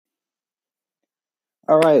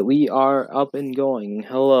All right, we are up and going.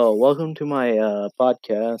 Hello, welcome to my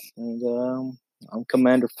podcast, and I'm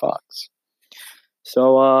Commander Fox.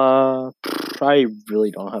 So, I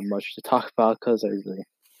really don't have much to talk about because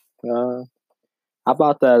uh, how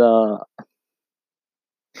about that?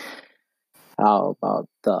 How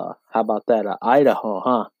about that? Idaho,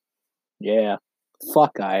 huh? Yeah,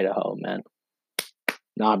 fuck Idaho, man.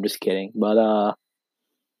 No, I'm just kidding. But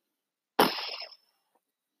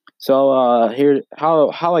here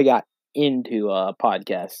how I got into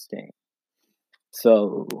podcasting.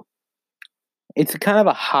 So it's kind of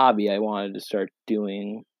a hobby I wanted to start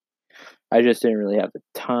doing. I just didn't really have the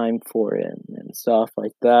time for it and stuff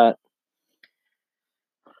like that.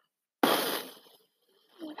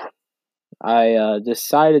 I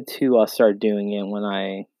decided to start doing it when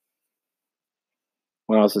I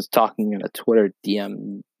was just talking in a Twitter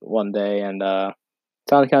DM one day, and it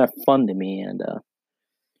sounded kind of fun to me, and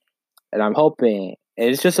I'm hoping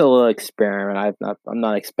it's just a little experiment. I'm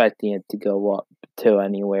not expecting it to go up to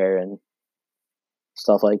anywhere and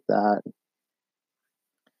stuff like that.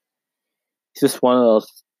 It's just one of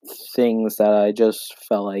those things that I just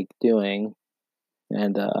felt like doing,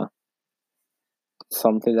 and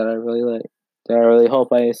something that I really like. That I really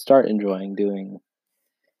hope I start enjoying doing.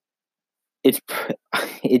 This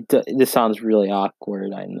sounds really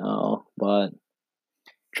awkward, I know, but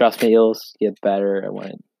trust me, it'll get better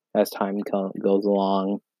as time goes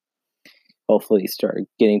along. Hopefully, start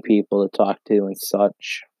getting people to talk to and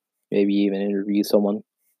such. Maybe even interview someone.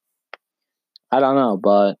 I don't know,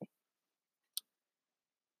 but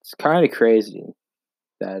it's kind of crazy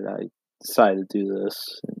that I decided to do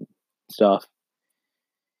this and stuff.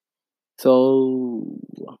 So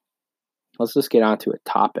let's just get on to a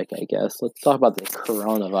topic, I guess. Let's talk about the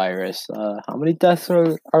coronavirus. How many deaths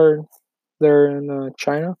are there in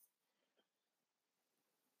China?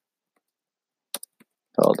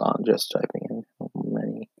 Hold on, just typing in how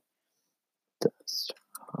many deaths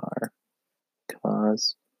are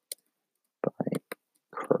caused by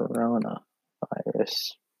coronavirus.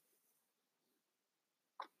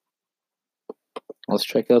 Let's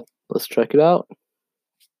check it out.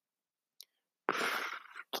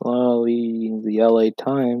 The LA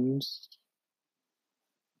Times.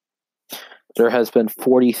 There has been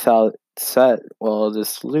 40,000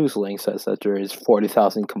 this news link says that there is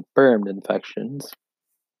 40,000 confirmed infections.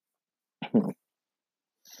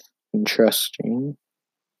 Interesting.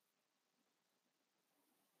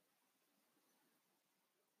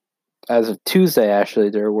 As of Tuesday, actually,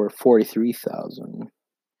 there were 43,000.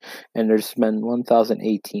 And there's been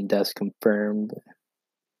 1,018 deaths confirmed.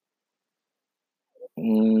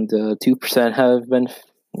 And 2% have been,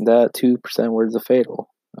 that 2% were the fatal.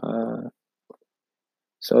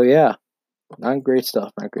 So yeah, not great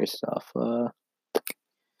stuff.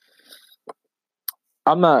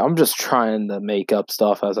 I'm just trying to make up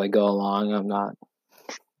stuff as I go along. I'm not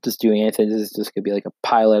just doing anything. This is just gonna be like a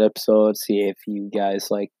pilot episode. See if you guys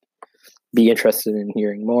be interested in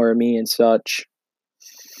hearing more of me and such.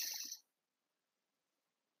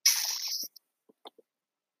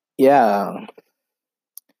 Yeah,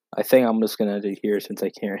 I think I'm just gonna do here since I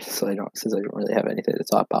don't really have anything to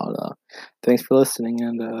talk about. Thanks for listening,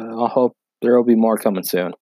 and I hope there will be more coming soon.